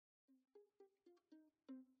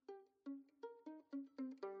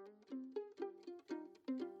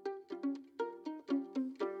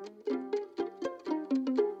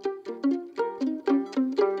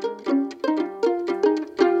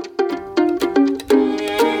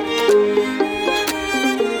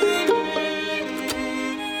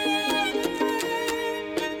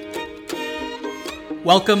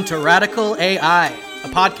Welcome to Radical AI, a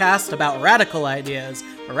podcast about radical ideas,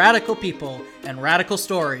 radical people, and radical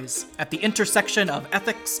stories at the intersection of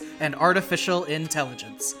ethics and artificial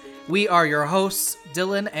intelligence. We are your hosts,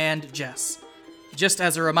 Dylan and Jess. Just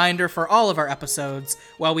as a reminder for all of our episodes,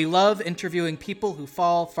 while we love interviewing people who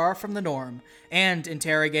fall far from the norm and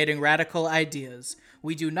interrogating radical ideas,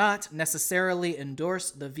 we do not necessarily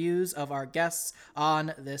endorse the views of our guests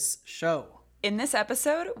on this show. In this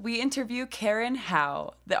episode, we interview Karen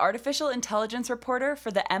Hao, the artificial intelligence reporter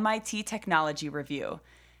for the MIT Technology Review.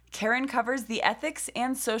 Karen covers the ethics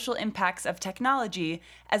and social impacts of technology,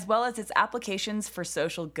 as well as its applications for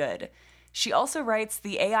social good. She also writes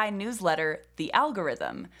the AI newsletter, The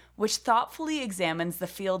Algorithm, which thoughtfully examines the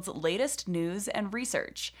field's latest news and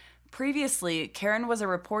research. Previously, Karen was a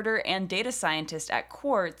reporter and data scientist at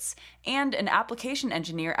Quartz and an application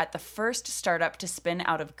engineer at the first startup to spin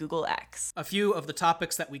out of Google X. A few of the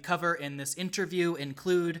topics that we cover in this interview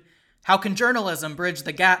include: how can journalism bridge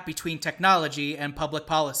the gap between technology and public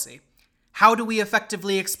policy? How do we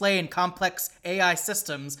effectively explain complex AI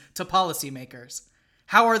systems to policymakers?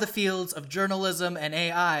 How are the fields of journalism and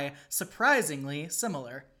AI surprisingly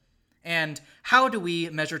similar? And how do we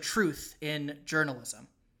measure truth in journalism?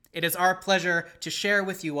 It is our pleasure to share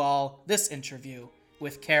with you all this interview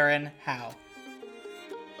with Karen Hao.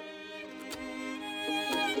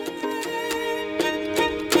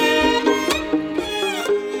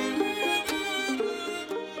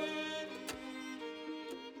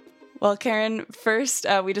 Well, Karen, first,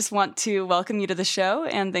 we just want to welcome you to the show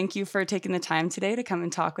and thank you for taking the time today to come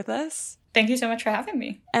and talk with us. Thank you so much for having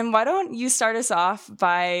me. And why don't you start us off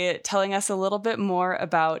by telling us a little bit more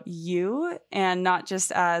about you, and not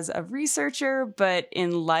just as a researcher, but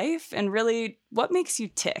in life, and really what makes you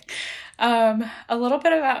tick? A little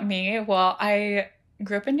bit about me. Well, I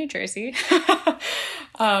grew up in New Jersey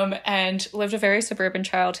and lived a very suburban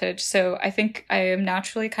childhood. So I think I am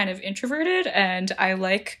naturally kind of introverted, and I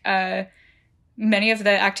like many of the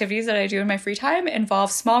activities that I do in my free time involve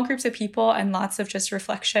small groups of people and lots of just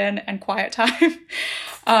reflection and quiet time.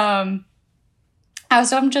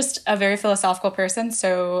 Also, I'm just a very philosophical person.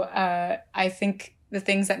 So I think the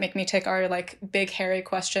things that make me tick are like big, hairy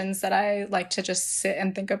questions that I like to just sit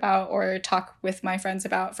and think about or talk with my friends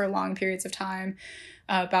about for long periods of time,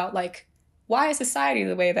 about like, why is society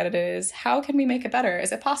the way that it is? How can we make it better?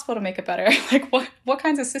 Is it possible to make it better? Like what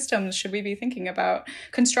kinds of systems should we be thinking about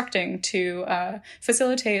constructing to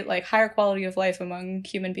facilitate like higher quality of life among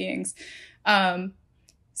human beings?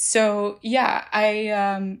 So yeah,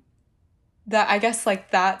 I guess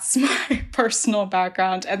like that's my personal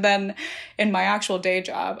background. And then in my actual day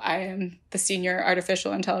job, I am the senior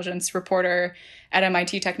artificial intelligence reporter at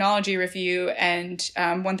MIT Technology Review. And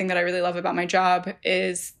one thing that I really love about my job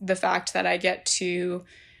is the fact that I get to,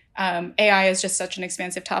 AI is just such an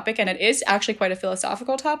expansive topic, and it is actually quite a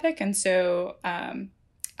philosophical topic. And so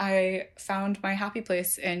I found my happy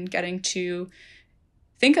place in getting to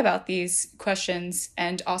think about these questions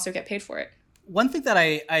and also get paid for it. One thing that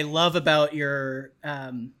I love about your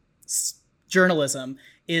journalism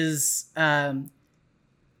is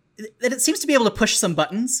that it seems to be able to push some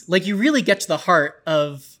buttons. Like, you really get to the heart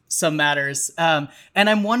of some matters. And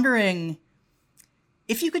I'm wondering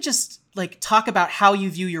if you could just like talk about how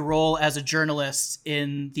you view your role as a journalist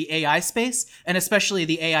in the AI space, and especially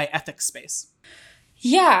the AI ethics space.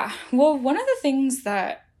 Yeah, well, one of the things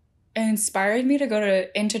that inspired me to go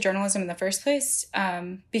into journalism in the first place,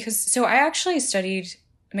 because I actually studied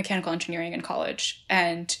mechanical engineering in college,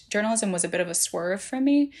 and journalism was a bit of a swerve for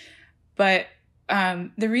me. But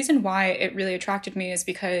the reason why it really attracted me is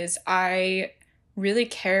because I really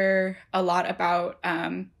care a lot about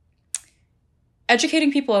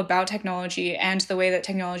educating people about technology and the way that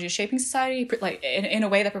technology is shaping society, like in a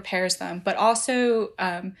way that prepares them, but also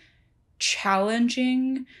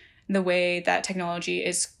challenging the way that technology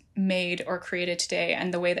is made or created today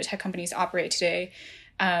and the way that tech companies operate today.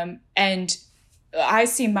 And I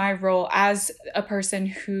see my role as a person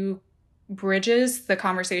who bridges the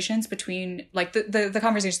conversations between like the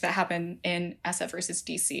conversations that happen in SF versus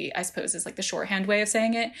DC, I suppose, is like the shorthand way of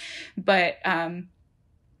saying it. But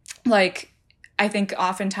like, I think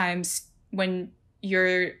oftentimes when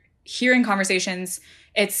you're hearing conversations,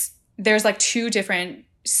 there's like two different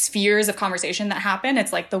spheres of conversation that happen.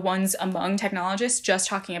 It's like the ones among technologists just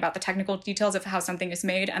talking about the technical details of how something is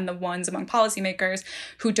made, and the ones among policymakers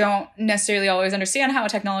who don't necessarily always understand how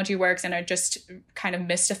technology works and are just kind of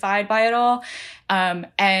mystified by it all.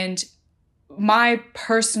 And my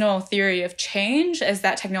personal theory of change is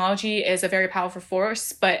that technology is a very powerful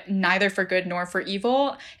force, but neither for good nor for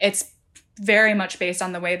evil. It's very much based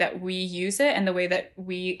on the way that we use it and the way that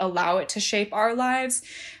we allow it to shape our lives.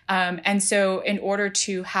 And so in order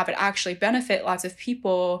to have it actually benefit lots of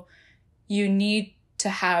people, you need to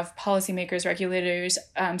have policymakers, regulators,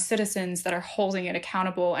 citizens that are holding it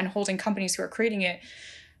accountable and holding companies who are creating it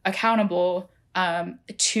accountable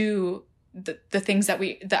to the things that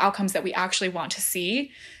the outcomes that we actually want to see.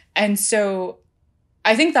 And so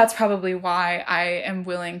I think that's probably why I am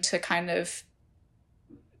willing to kind of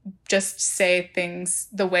just say things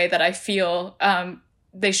the way that I feel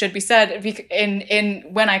they should be said in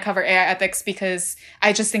when I cover AI ethics, because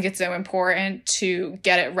I just think it's so important to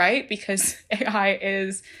get it right, because AI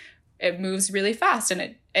it moves really fast,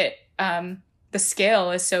 and it the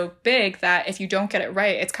scale is so big that if you don't get it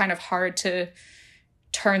right, it's kind of hard to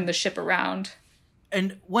turn the ship around.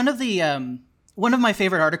 And one of my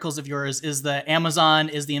favorite articles of yours is the Amazon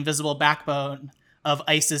is the invisible backbone of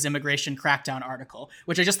ICE's immigration crackdown article,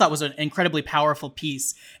 which I just thought was an incredibly powerful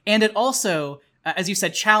piece. And it also, as you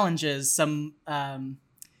said, challenges some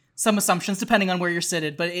assumptions depending on where you're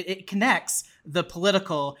seated, but it connects the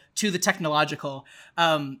political to the technological.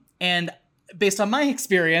 And based on my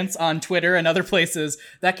experience on Twitter and other places,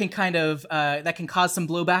 that can that can cause some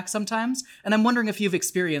blowback sometimes. And I'm wondering if you've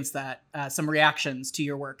experienced that, some reactions to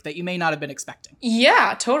your work that you may not have been expecting.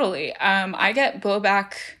 Yeah, totally. I get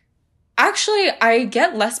blowback. Actually, I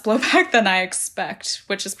get less blowback than I expect,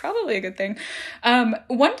 which is probably a good thing.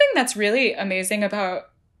 One thing that's really amazing about,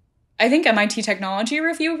 I think, MIT Technology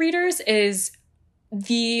Review readers is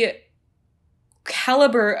the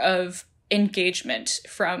caliber of engagement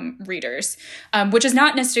from readers, which is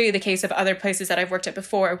not necessarily the case of other places that I've worked at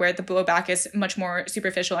before, where the blowback is much more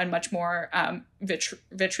superficial and much more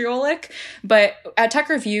vitriolic. But at Tech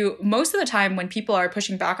Review, most of the time when people are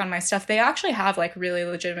pushing back on my stuff, they actually have like really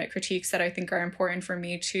legitimate critiques that I think are important for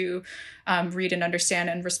me to read and understand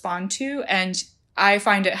and respond to. And I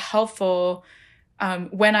find it helpful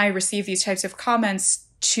when I receive these types of comments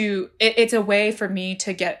it's a way for me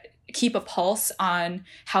to keep a pulse on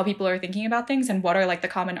how people are thinking about things and what are like the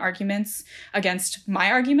common arguments against my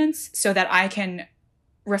arguments, so that I can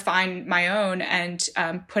refine my own and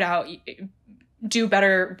do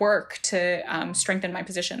better work to strengthen my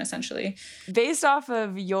position, essentially. Based off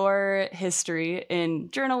of your history in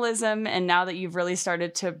journalism, and now that you've really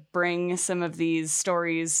started to bring some of these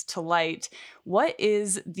stories to light, what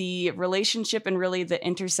is the relationship and really the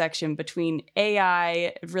intersection between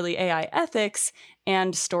AI ethics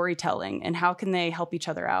and storytelling, and how can they help each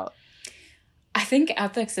other out? I think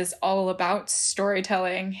ethics is all about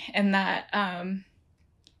storytelling, and that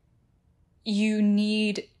you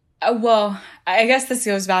need... Well, I guess this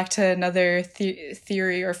goes back to another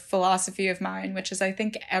theory or philosophy of mine, which is I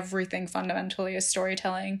think everything fundamentally is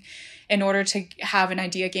storytelling. In order to have an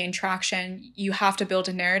idea gain traction, you have to build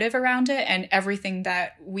a narrative around it, and everything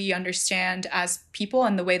that we understand as people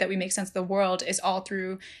and the way that we make sense of the world is all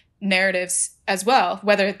through narratives as well,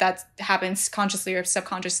 whether that happens consciously or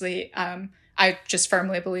subconsciously. I just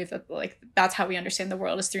firmly believe that that's how we understand the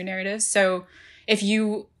world, is through narratives. So if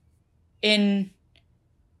you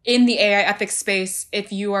in the AI ethics space,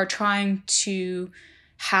 if you are trying to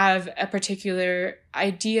have a particular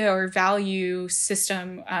idea or value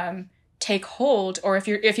system take hold, or if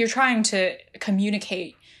you're trying to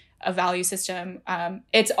communicate a value system,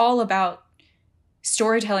 it's all about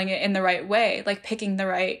storytelling it in the right way, like picking the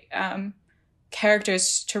right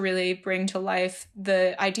characters to really bring to life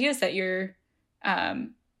the ideas that you're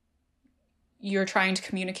trying to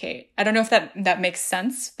communicate. I don't know if that makes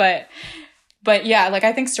sense, but yeah, like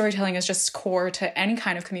I think storytelling is just core to any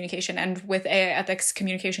kind of communication. And with AI ethics,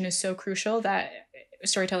 communication is so crucial that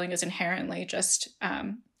storytelling is inherently just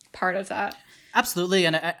part of that. Absolutely.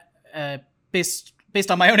 And based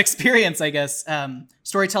on my own experience, I guess,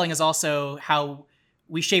 storytelling is also how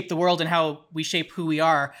we shape the world and how we shape who we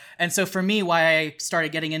are. And so for me, why I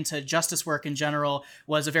started getting into justice work in general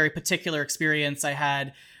was a very particular experience I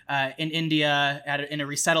had in India in a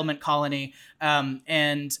resettlement colony.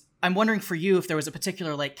 And I'm wondering for you if there was a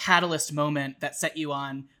particular like catalyst moment that set you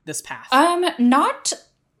on this path. Not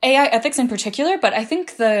AI ethics in particular, but I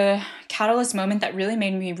think the catalyst moment that really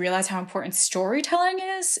made me realize how important storytelling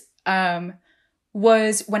is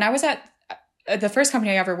was when I was at the first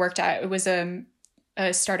company I ever worked at. It was a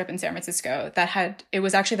startup in San Francisco it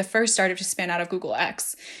was actually the first startup to spin out of Google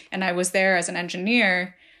X. And I was there as an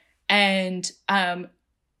engineer. And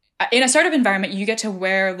in a startup environment, you get to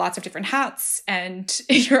wear lots of different hats, and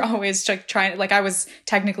you're always like trying, like I was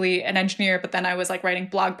technically an engineer, but then I was like writing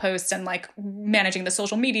blog posts and like managing the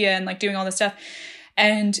social media and like doing all this stuff.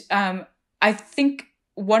 And I think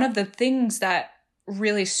one of the things that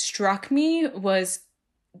really struck me was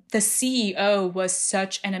the CEO was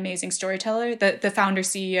such an amazing storyteller. The founder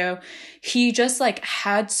CEO, he just like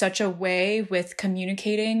had such a way with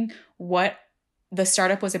communicating what the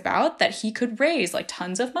startup was about that he could raise like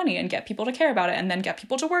tons of money and get people to care about it and then get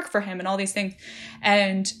people to work for him and all these things.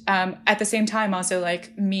 And at the same time, also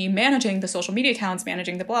like me managing the social media accounts,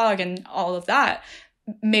 managing the blog and all of that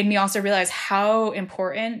made me also realize how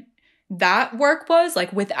important that work was.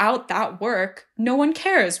 Like without that work, no one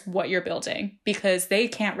cares what you're building because they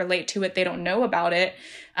can't relate to it. They don't know about it.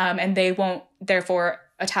 And they won't therefore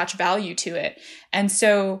attach value to it. And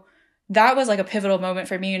so that was like a pivotal moment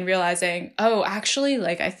for me in realizing, oh, actually,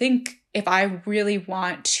 like, I think if I really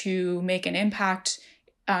want to make an impact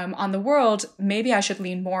on the world, maybe I should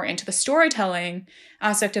lean more into the storytelling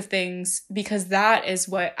aspect of things because that is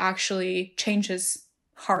what actually changes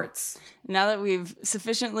hearts. Now that we've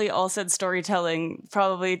sufficiently all said storytelling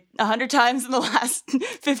probably 100 times in the last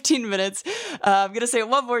 15 minutes, I'm going to say it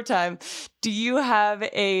one more time. Do you have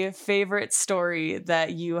a favorite story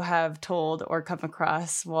that you have told or come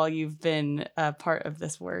across while you've been a part of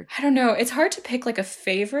this work? I don't know. It's hard to pick like a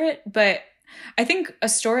favorite, but I think a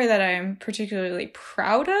story that I'm particularly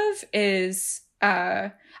proud of is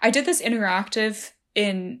I did this interactive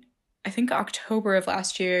in, I think, October of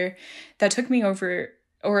last year that took me over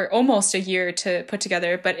or almost a year to put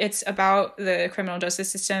together, but it's about the criminal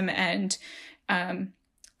justice system and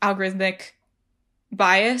algorithmic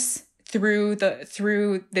bias through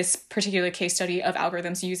this particular case study of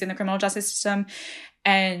algorithms used in the criminal justice system.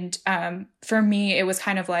 And for me, it was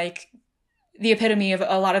kind of like the epitome of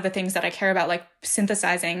a lot of the things that I care about, like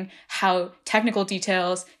synthesizing how technical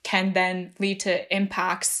details can then lead to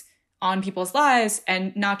impacts on people's lives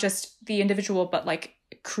and not just the individual, but like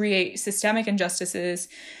create systemic injustices.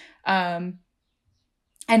 And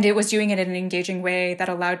it was doing it in an engaging way that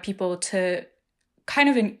allowed people to kind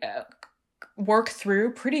of work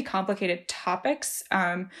through pretty complicated topics.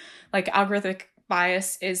 Like algorithmic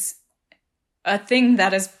bias is a thing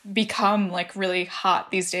that has become like really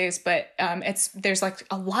hot these days, but there's like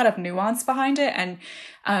a lot of nuance behind it.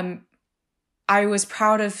 And I was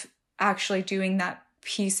proud of actually doing that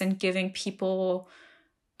piece and giving people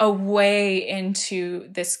a way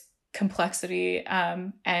into this complexity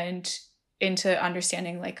and into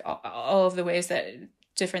understanding like all of the ways that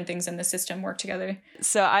different things in the system work together.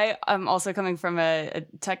 So I am also coming from a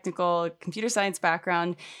technical computer science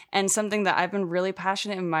background, and something that I've been really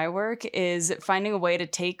passionate in my work is finding a way to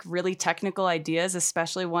take really technical ideas,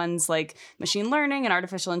 especially ones like machine learning and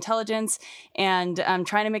artificial intelligence, and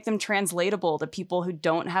trying to make them translatable to people who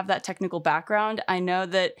don't have that technical background. I know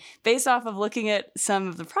that based off of looking at some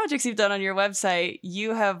of the projects you've done on your website,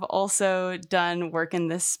 you have also done work in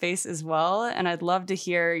this space as well, and I'd love to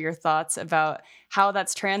hear your thoughts about how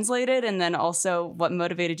that's translated, and then also what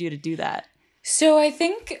motivated you to do that. So I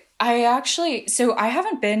think I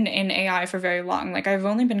haven't been in AI for very long. Like I've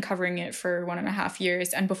only been covering it for 1.5 years.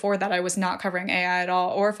 And before that, I was not covering AI at all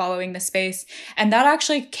or following the space. And that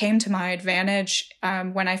actually came to my advantage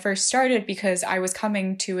when I first started because I was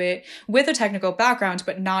coming to it with a technical background,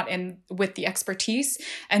 but not with the expertise.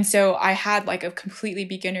 And so I had like a completely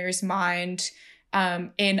beginner's mind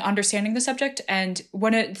in understanding the subject. And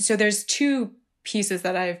so there's two pieces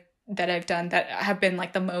that I've done that have been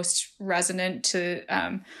like the most resonant to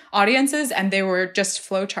audiences, and they were just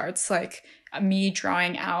flowcharts, like me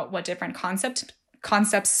drawing out what different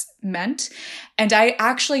concepts meant. And I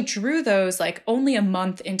actually drew those like only a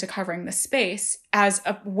month into covering the space as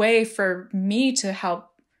a way for me to help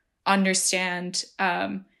understand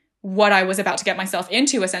what I was about to get myself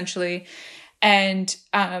into, essentially. And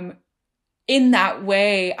in that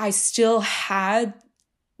way, I still had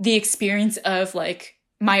the experience of like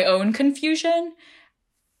my own confusion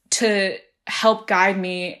to help guide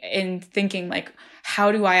me in thinking like,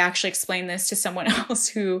 how do I actually explain this to someone else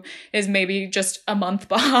who is maybe just a month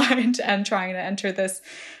behind and trying to enter this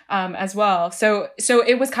as well. So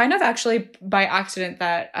it was kind of actually by accident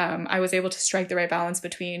that I was able to strike the right balance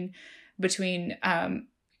between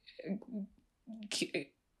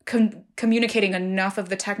communicating enough of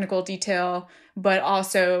the technical detail, but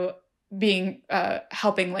also being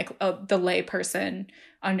helping like the lay person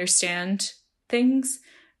understand things.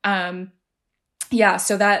 So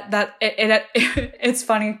that it's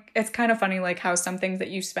funny. It's kind of funny like how some things that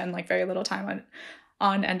you spend like very little time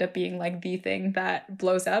on end up being like the thing that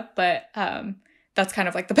blows up. But that's kind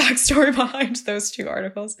of like the backstory behind those two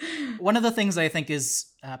articles. One of the things I think is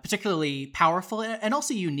particularly powerful and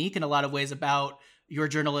also unique in a lot of ways about your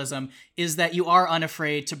journalism is that you are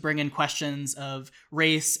unafraid to bring in questions of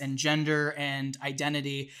race and gender and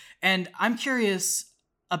identity. And I'm curious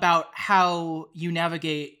about how you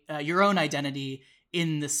navigate your own identity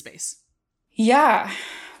in this space? Yeah.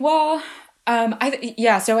 Well,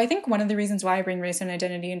 so I think one of the reasons why I bring race and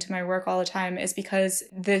identity into my work all the time is because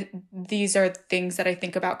these are things that I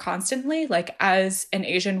think about constantly. Like, as an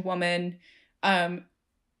Asian woman, when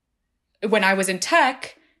I was in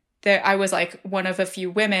tech, I was like one of a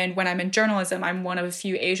few women. When I'm in journalism, I'm one of a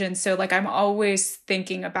few Asians. So like, I'm always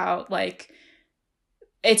thinking about like,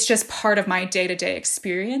 it's just part of my day-to-day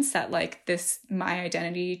experience that like my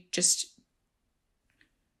identity just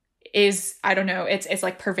is, I don't know, it's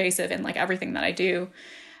like pervasive in like everything that I do.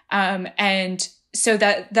 And so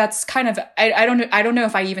that's kind of, I don't know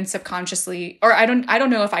if I even subconsciously, or I don't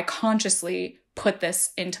know if I consciously put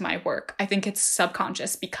this into my work. I think it's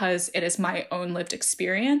subconscious because it is my own lived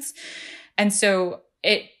experience. And so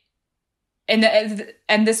and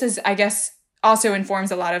this is, I guess, also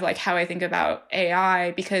informs a lot of like how I think about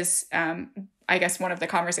AI, because I guess one of the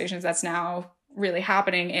conversations that's now really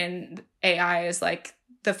happening in AI is like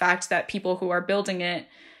the fact that people who are building it,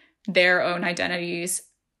 their own identities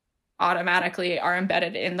automatically are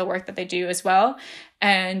embedded in the work that they do as well.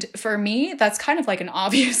 And for me, that's kind of like an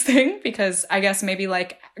obvious thing, because I guess maybe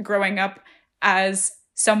like growing up as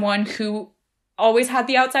someone who always had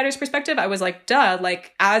the outsider's perspective, I was like, duh,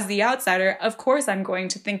 like as the outsider, of course I'm going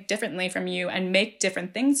to think differently from you and make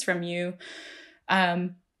different things from you.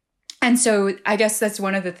 And so I guess that's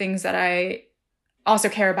one of the things that I also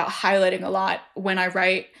care about highlighting a lot when I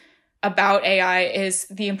write about AI is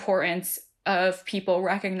the importance of people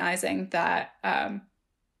recognizing that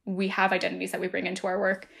we have identities that we bring into our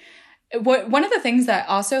work. One of the things that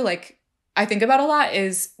also like I think about a lot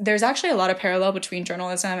is there's actually a lot of parallel between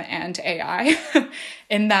journalism and AI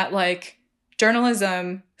in that like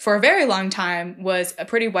journalism for a very long time was a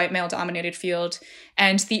pretty white male dominated field.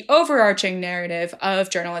 And the overarching narrative of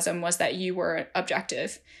journalism was that you were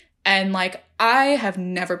objective. And like, I have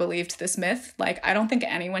never believed this myth. Like, I don't think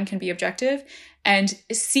anyone can be objective. And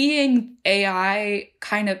seeing AI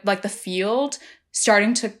kind of like the field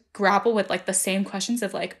starting to grapple with like the same questions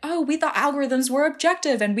of like, oh, we thought algorithms were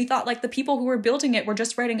objective and we thought like the people who were building it were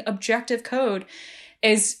just writing objective code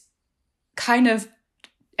is kind of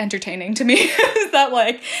entertaining to me.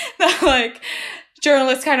 that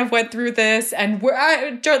journalists kind of went through this, and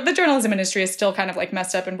the journalism industry is still kind of like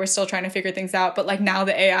messed up and we're still trying to figure things out. But like now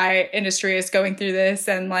the AI industry is going through this,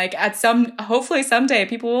 and like hopefully someday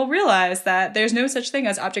people will realize that there's no such thing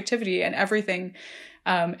as objectivity, and everything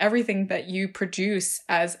that you produce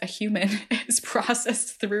as a human is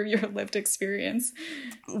processed through your lived experience.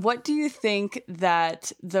 What do you think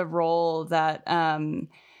that the role that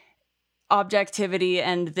objectivity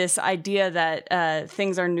and this idea that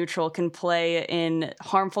things are neutral can play in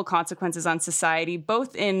harmful consequences on society,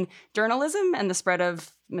 both in journalism and the spread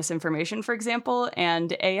of misinformation, for example,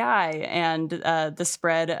 and AI and the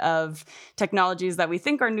spread of technologies that we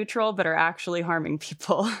think are neutral but are actually harming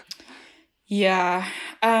people? Yeah.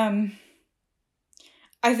 I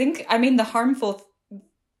mean, the harmful,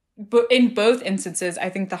 but in both instances, I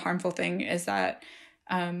think the harmful thing is that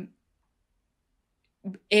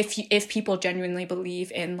if people genuinely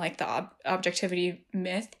believe in like the objectivity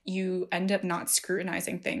myth, you end up not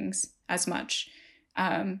scrutinizing things as much.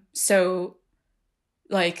 So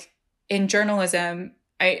like in journalism,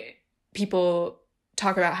 people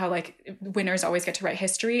talk about how like winners always get to write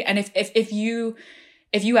history. And if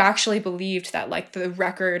you actually believed that like the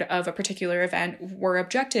record of a particular event were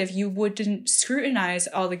objective, you wouldn't scrutinize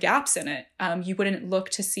all the gaps in it. You wouldn't look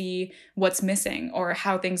to see what's missing or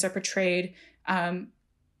how things are portrayed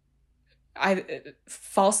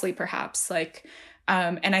falsely, perhaps. Like,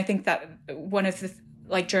 and I think that one of the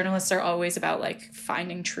like journalists are always about like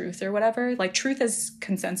finding truth or whatever. Like truth is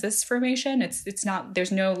consensus formation. It's not,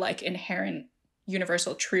 there's no like inherent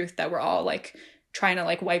universal truth that we're all like trying to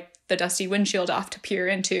like wipe the dusty windshield off to peer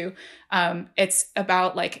into. It's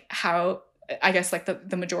about like how, I guess, like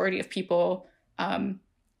the majority of people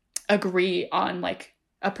agree on like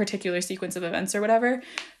a particular sequence of events or whatever.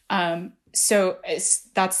 So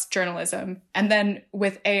that's journalism. And then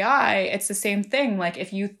with AI, it's the same thing. Like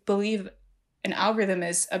if you believe an algorithm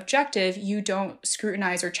is objective, you don't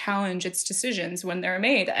scrutinize or challenge its decisions when they're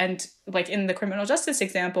made. And like in the criminal justice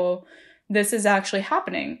example, this is actually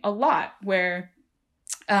happening a lot, where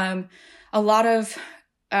a lot of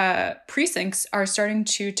precincts are starting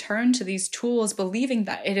to turn to these tools, believing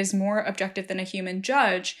that it is more objective than a human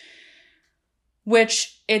judge,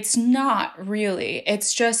 which it's not really.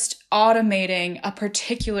 It's just automating a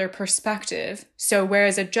particular perspective. So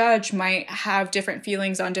whereas a judge might have different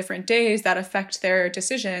feelings on different days that affect their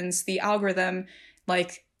decisions, the algorithm,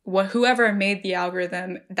 like whoever made the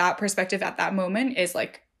algorithm, that perspective at that moment is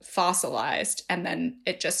like fossilized, and then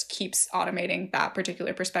it just keeps automating that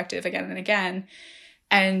particular perspective again and again.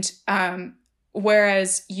 And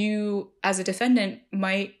whereas you as a defendant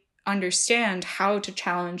might understand how to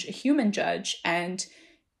challenge a human judge and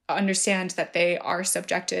understand that they are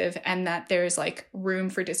subjective and that there's like room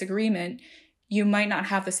for disagreement, you might not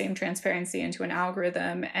have the same transparency into an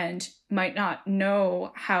algorithm and might not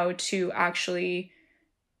know how to actually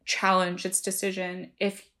challenge its decision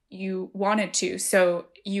if you wanted to. So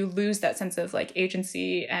you lose that sense of like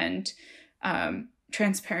agency and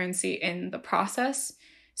transparency in the process.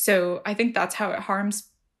 So I think that's how it harms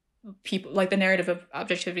people. Like the narrative of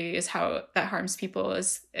objectivity is how that harms people,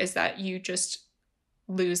 is that you just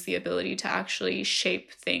lose the ability to actually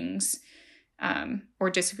shape things or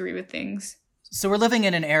disagree with things. So we're living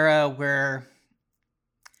in an era where,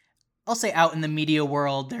 I'll say out in the media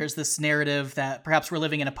world, there's this narrative that perhaps we're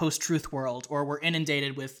living in a post-truth world, or we're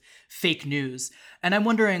inundated with fake news. And I'm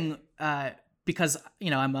wondering, because,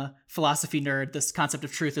 I'm a philosophy nerd, this concept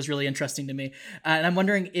of truth is really interesting to me. And I'm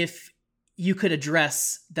wondering if you could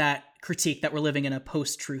address that critique that we're living in a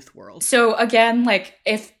post-truth world. So again, like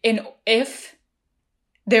if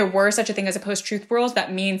there were such a thing as a post-truth world,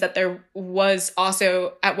 that means that there was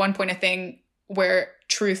also at one point a thing where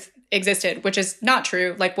truth existed, which is not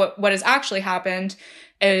true. Like what has actually happened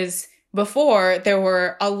is before there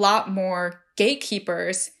were a lot more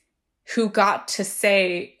gatekeepers who got to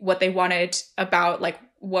say what they wanted about like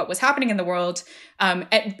what was happening in the world,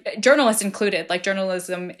 and journalists included. Like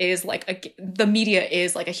journalism is like the media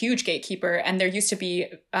is like a huge gatekeeper, and there used to be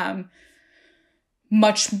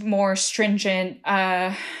much more stringent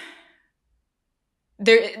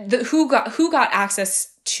who got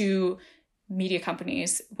access to media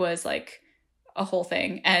companies was like a whole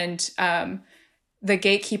thing, and the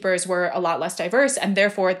gatekeepers were a lot less diverse, and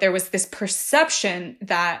therefore there was this perception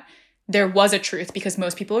that there was a truth because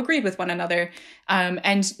most people agreed with one another.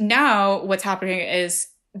 And now what's happening is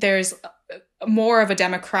there's more of a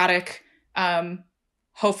democratic,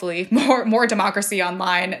 hopefully more democracy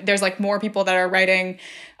online. There's like more people that are writing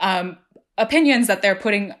opinions that they're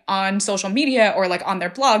putting on social media or like on their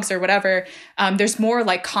blogs or whatever. There's more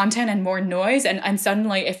like content and more noise, and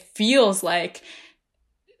suddenly it feels like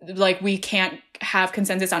we can't have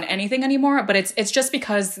consensus on anything anymore. But it's just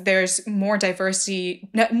because there's more diverse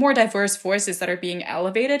voices that are being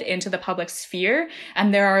elevated into the public sphere,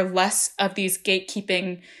 and there are less of these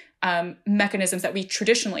gatekeeping mechanisms that we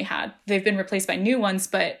traditionally had. They've been replaced by new ones,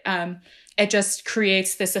 but it just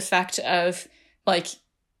creates this effect of like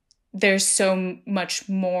there's so much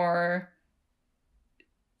more.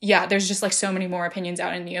 Yeah, there's just like so many more opinions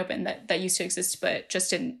out in the open that used to exist, but just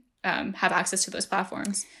didn't have access to those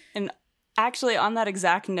platforms. And actually, on that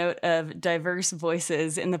exact note of diverse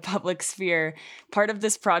voices in the public sphere, part of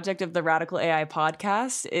this project of the Radical AI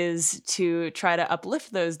podcast is to try to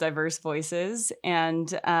uplift those diverse voices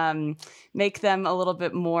and make them a little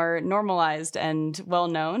bit more normalized and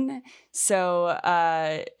well-known. So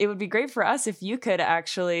it would be great for us if you could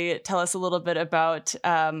actually tell us a little bit about,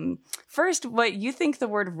 first, what you think the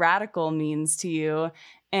word radical means to you,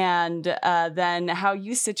 and then how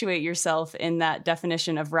you situate yourself in that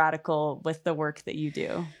definition of radical with the work that you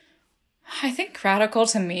do. I think radical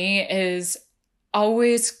to me is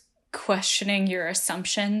always questioning your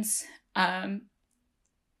assumptions.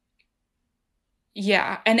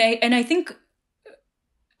 Yeah, and I think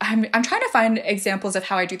I'm trying to find examples of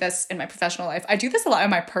how I do this in my professional life. I do this a lot in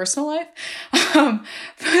my personal life.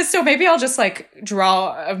 So maybe I'll just like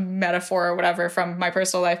draw a metaphor or whatever from my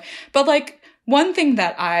personal life. But like, one thing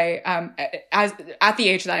that I, as at the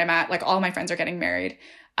age that I'm at, like all my friends are getting married.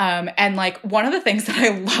 And like one of the things that I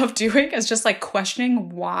love doing is just like questioning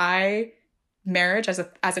why marriage as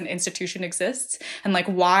an institution exists, and like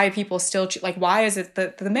why people still like, why is it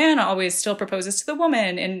that the man always still proposes to the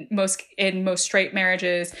woman in most straight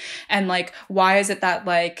marriages? And like, why is it that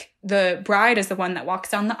like the bride is the one that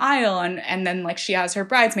walks down the aisle and then like she has her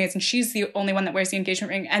bridesmaids and she's the only one that wears the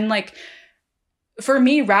engagement ring? And like, for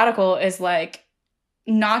me, radical is like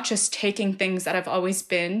not just taking things that have always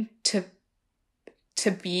been to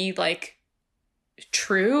be like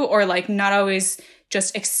true, or like not always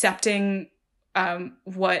just accepting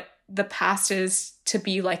what the past is to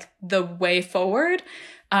be like the way forward,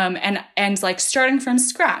 and like starting from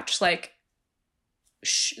scratch, like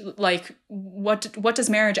what does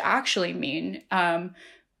marriage actually mean?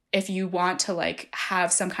 If you want to like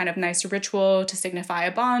have some kind of nice ritual to signify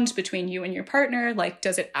a bond between you and your partner, like,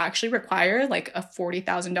 does it actually require like a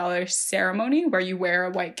 $40,000 ceremony where you wear a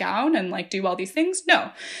white gown and like do all these things?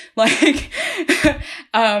 No. Like,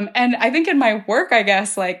 and I think in my work, I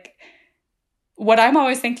guess, like what I'm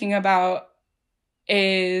always thinking about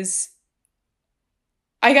is,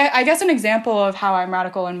 I guess an example of how I'm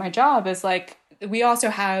radical in my job is like, we also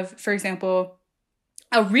have, for example,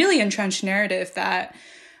 a really entrenched narrative that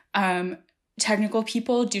technical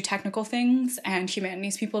people do technical things and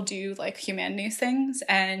humanities people do like humanities things.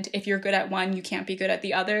 And if you're good at one, you can't be good at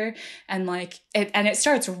the other. And like it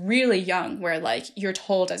starts really young where like you're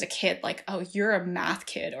told as a kid, like, oh, you're a math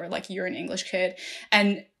kid or like you're an English kid.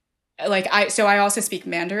 And like I also speak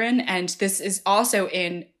Mandarin, and this is also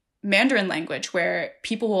in Mandarin language where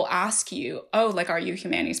people will ask you, oh, like, are you a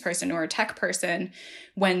humanities person or a tech person,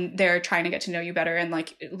 when they're trying to get to know you better and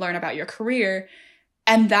like learn about your career.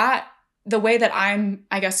 And that the way that I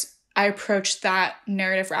approach that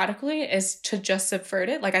narrative radically is to just subvert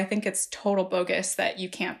it. Like, I think it's total bogus that you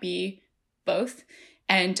can't be both.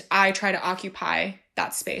 And I try to occupy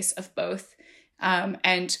that space of both,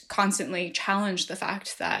 and constantly challenge the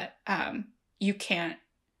fact that you can't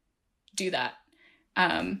do that.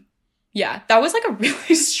 Yeah, that was like a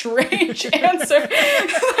really strange answer.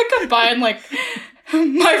 I combined like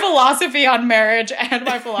my philosophy on marriage and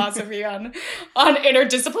my philosophy on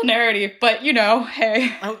interdisciplinarity. But you know,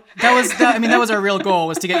 hey, that was our real goal,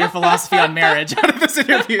 was to get your philosophy on marriage out of this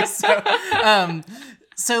interview. So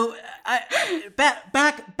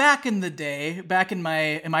back in the day, back in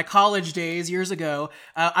my college days years ago,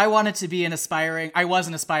 I wanted to be an aspiring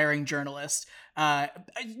journalist.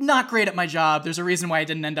 Not great at my job. There's a reason why I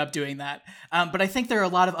didn't end up doing that. But I think there are a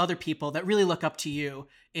lot of other people that really look up to you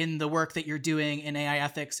in the work that you're doing in AI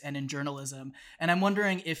ethics and in journalism. And I'm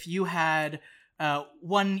wondering if you had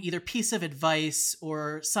one either piece of advice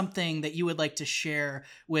or something that you would like to share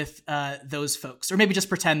with those folks, or maybe just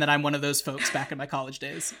pretend that I'm one of those folks back in my college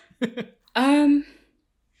days.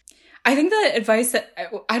 I think the advice that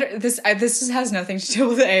this has nothing to do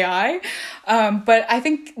with AI, but I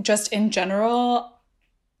think just in general,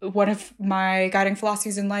 one of my guiding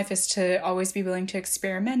philosophies in life is to always be willing to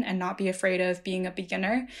experiment and not be afraid of being a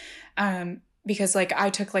beginner. Because like I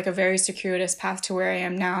took like a very circuitous path to where I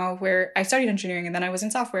am now, where I studied engineering and then I was in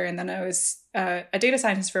software and then I was a data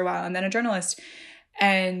scientist for a while and then a journalist,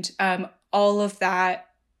 and all of that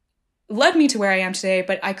led me to where I am today.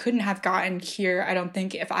 But I couldn't have gotten here, I don't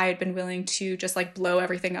think, if I had been willing to just like blow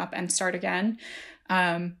everything up and start again.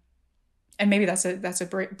 And maybe that's a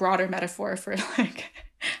broader metaphor for like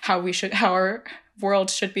how our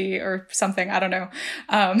world should be or something. I don't know.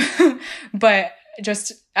 But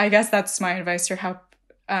just, I guess that's my advice, or how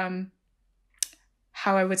I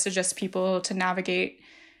would suggest people to navigate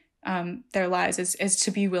their lives is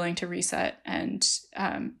to be willing to reset and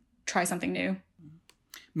try something new.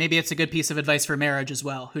 Maybe it's a good piece of advice for marriage as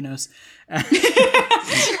well. Who knows?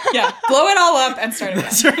 Yeah, blow it all up and start again.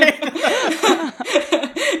 That's right.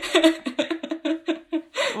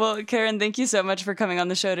 Well, Karen, thank you so much for coming on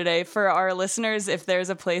the show today. For our listeners, if there's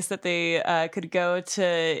a place that they could go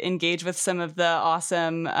to engage with some of the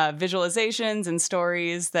awesome visualizations and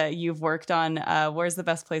stories that you've worked on, where's the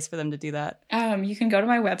best place for them to do that? You can go to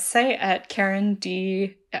my website at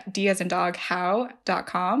D as in dog,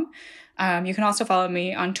 how.com. You can also follow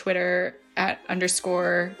me on Twitter at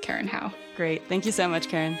 _Karen Howe. Great. Thank you so much,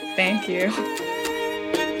 Karen. Thank you.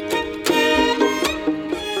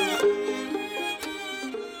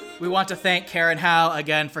 We want to thank Karen Howe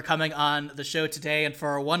again for coming on the show today and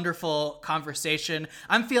for a wonderful conversation.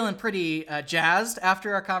 I'm feeling pretty jazzed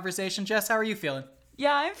after our conversation. Jess, how are you feeling?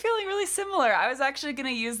 Yeah, I'm feeling really similar. I was actually going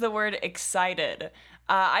to use the word excited.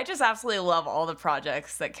 I just absolutely love all the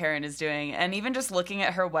projects that Karen is doing. And even just looking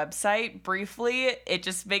at her website briefly, it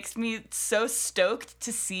just makes me so stoked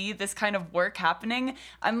to see this kind of work happening.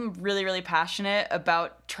 I'm really, really passionate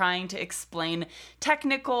about trying to explain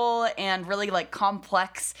technical and really like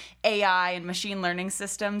complex AI and machine learning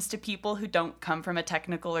systems to people who don't come from a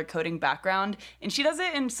technical or coding background. And she does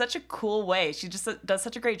it in such a cool way. She just does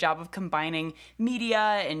such a great job of combining media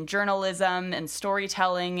and journalism and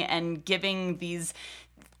storytelling and giving these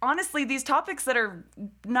topics that are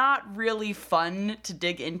not really fun to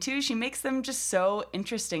dig into, she makes them just so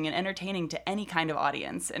interesting and entertaining to any kind of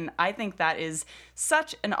audience. And I think that is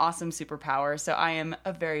such an awesome superpower. So I am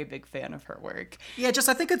a very big fan of her work. Yeah,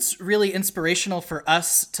 I think it's really inspirational for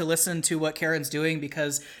us to listen to what Karen's doing,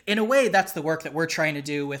 because in a way, that's the work that we're trying to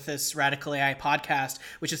do with this Radical AI podcast,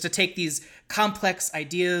 which is to take these complex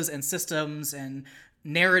ideas and systems and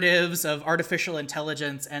narratives of artificial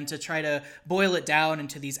intelligence and to try to boil it down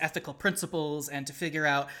into these ethical principles and to figure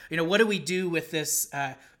out, what do we do with this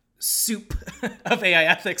soup of AI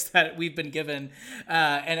ethics that we've been given,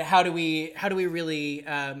 and how do we really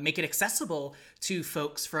make it accessible to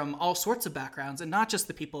folks from all sorts of backgrounds, and not just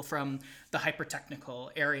the people from the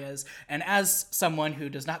hyper-technical areas. And as someone who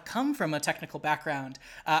does not come from a technical background,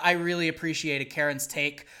 I really appreciated Karen's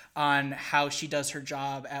take on how she does her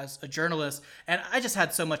job as a journalist. And I just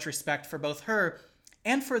had so much respect for both her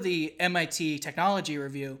and for the MIT Technology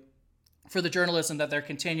Review, for the journalism that they're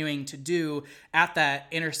continuing to do at that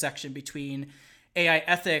intersection between AI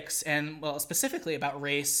ethics and, well, specifically about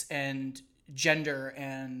race and gender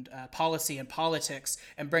and policy and politics,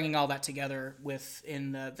 and bringing all that together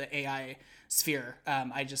within the AI sphere.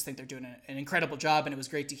 I just think they're doing an incredible job, and it was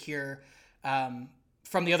great to hear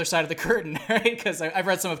from the other side of the curtain, right? Because I've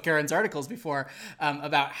read some of Karen's articles before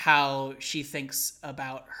about how she thinks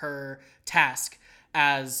about her task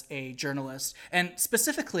as a journalist. And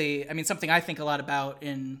specifically, I mean, something I think a lot about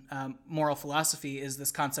in moral philosophy is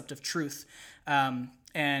this concept of truth,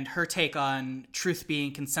 and her take on truth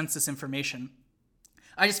being consensus information.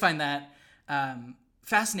 I just find that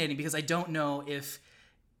fascinating, because I don't know if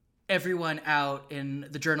everyone out in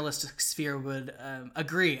the journalistic sphere would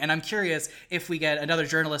agree. And I'm curious if we get another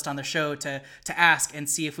journalist on the show to ask and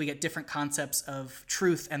see if we get different concepts of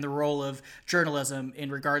truth and the role of journalism in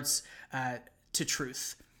regards to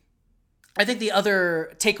truth. I think the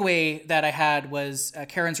other takeaway that I had was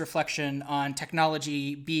Karen's reflection on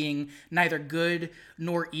technology being neither good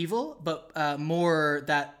nor evil, but more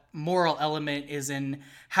that moral element is in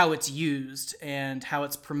how it's used and how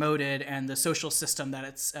it's promoted, and the social system that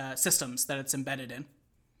it's systems that it's embedded in.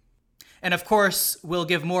 And of course, we'll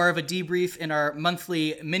give more of a debrief in our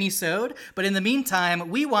monthly mini-sode, but in the meantime,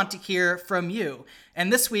 we want to hear from you.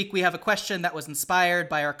 And this week, we have a question that was inspired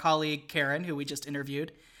by our colleague Karen, who we just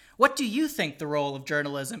interviewed. What do you think the role of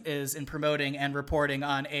journalism is in promoting and reporting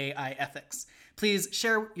on AI ethics? Please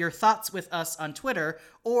share your thoughts with us on Twitter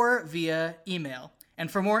or via email.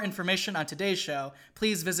 And for more information on today's show,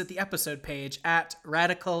 please visit the episode page at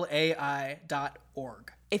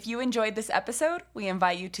radicalai.org. If you enjoyed this episode, we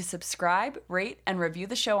invite you to subscribe, rate, and review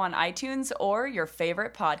the show on iTunes or your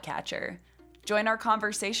favorite podcatcher. Join our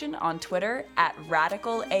conversation on Twitter at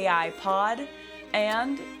RadicalAIPod,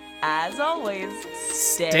 and as always,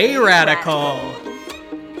 stay radical.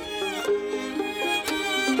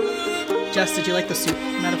 Jess, did you like the soup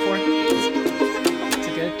metaphor? Is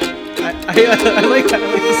it good? I like the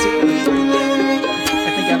soup metaphor. I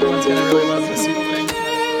think everyone's going to really love the soup thing.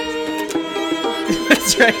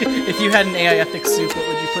 That's right. If you had an AI ethics soup, what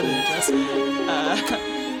would you put in it, Jess?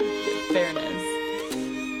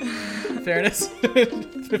 Fairness. Fairness,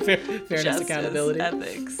 Justice, accountability,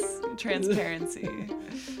 ethics, transparency.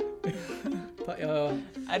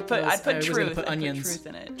 I'd put truth. Put onions. I'd put truth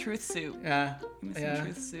in it. Truth soup. Yeah. Give me some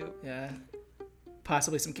truth soup. Yeah.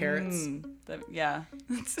 Possibly some carrots. Yeah.